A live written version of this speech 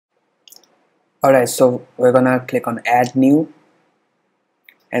Alright, so we're gonna click on add new,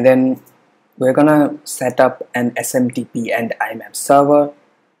 and then we're gonna set up an SMTP and IMAP server.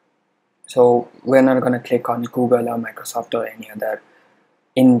 So we're not gonna click on Google or Microsoft or any other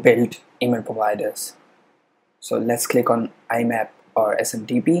inbuilt email providers. So let's click on IMAP or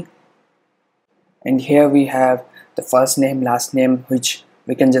SMTP, and here we have the first name, last name, which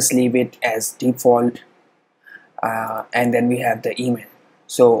we can just leave it as default, and then we have the email.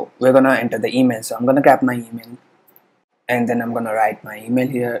 So we're gonna enter the email. So I'm gonna grab my email, and then I'm gonna write my email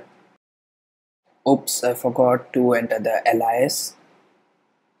here. Oops, I forgot to enter the alias,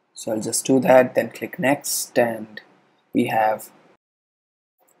 so I'll just do that, then click next, and we have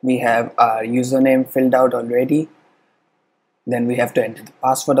our username filled out already. Then we have to enter the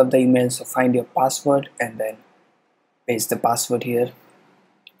password of the email, so find your password and then paste the password here.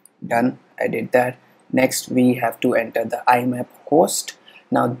 Done, I did that. Next we have to enter the IMAP host.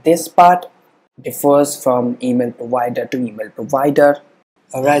 Now this part differs from email provider to email provider.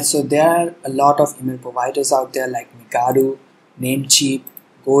 Alright, so there are a lot of email providers out there like Megadu, Namecheap,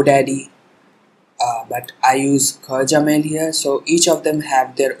 GoDaddy, but I use Gmail here. So each of them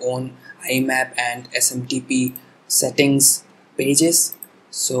have their own IMAP and SMTP settings pages.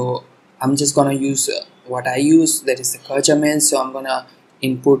 So I'm just gonna use what I use, that is the Gmail. So I'm gonna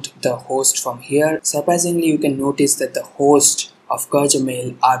input the host from here. Surprisingly, you can notice that the host of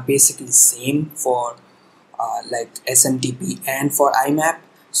Gmail are basically same for like SMTP and for IMAP.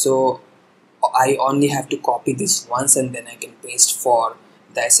 So I only have to copy this once and then I can paste for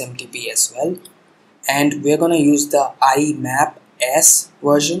the SMTP as well. And we're gonna use the IMAP S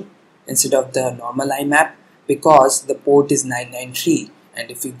version instead of the normal IMAP because the port is 993,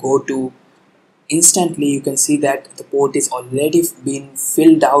 and if we go to Instantly, you can see that the port is already been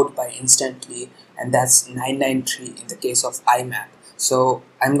filled out by Instantly, and that's 993 in the case of IMAP. So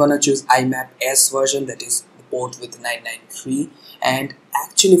I'm gonna choose IMAP S version, that is the port with 993. And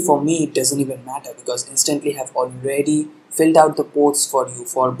actually for me it doesn't even matter because Instantly have already filled out the ports for you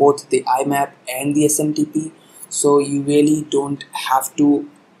for both the IMAP and the SMTP. So you really don't have to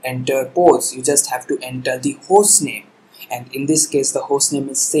enter ports, you just have to enter the host name. And in this case the host name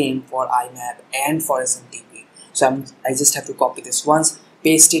is same for IMAP and for SMTP. So I just have to copy this once,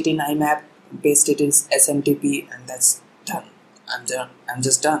 paste it in IMAP, paste it in SMTP, and that's done. I'm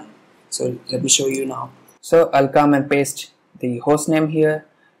just done. So let me show you now. So I'll come and paste the host name here,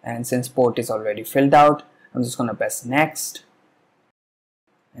 and since port is already filled out, I'm just gonna press next,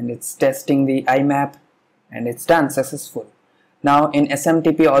 and it's testing the IMAP, and it's done, successful. Now in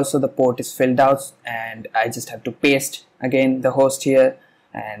SMTP also the port is filled out, and I just have to paste again the host here,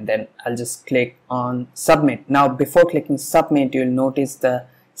 and then I'll just click on submit. Now before clicking submit, you'll notice the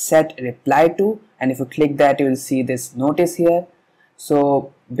set reply to, and if you click that you will see this notice here.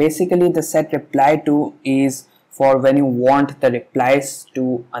 So basically the set reply to is for when you want the replies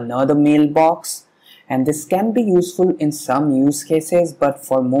to another mailbox, and this can be useful in some use cases, but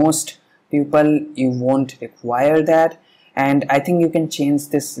for most people you won't require that. And I think you can change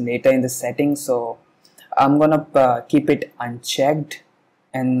this later in the settings, so I'm gonna keep it unchecked,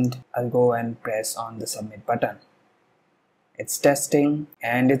 and I'll go and press on the submit button. It's testing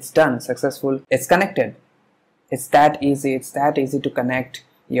and it's done, successful. It's connected. It's that easy. It's that easy to connect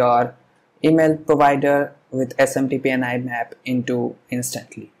your email provider with SMTP and IMAP into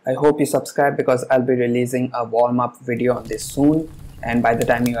Instantly. I hope you subscribe because I'll be releasing a warm-up video on this soon, and by the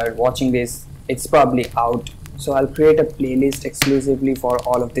time you are watching this it's probably out. So I'll create a playlist exclusively for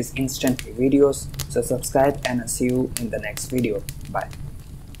all of these Instantly videos. So subscribe, and I'll see you in the next video. Bye.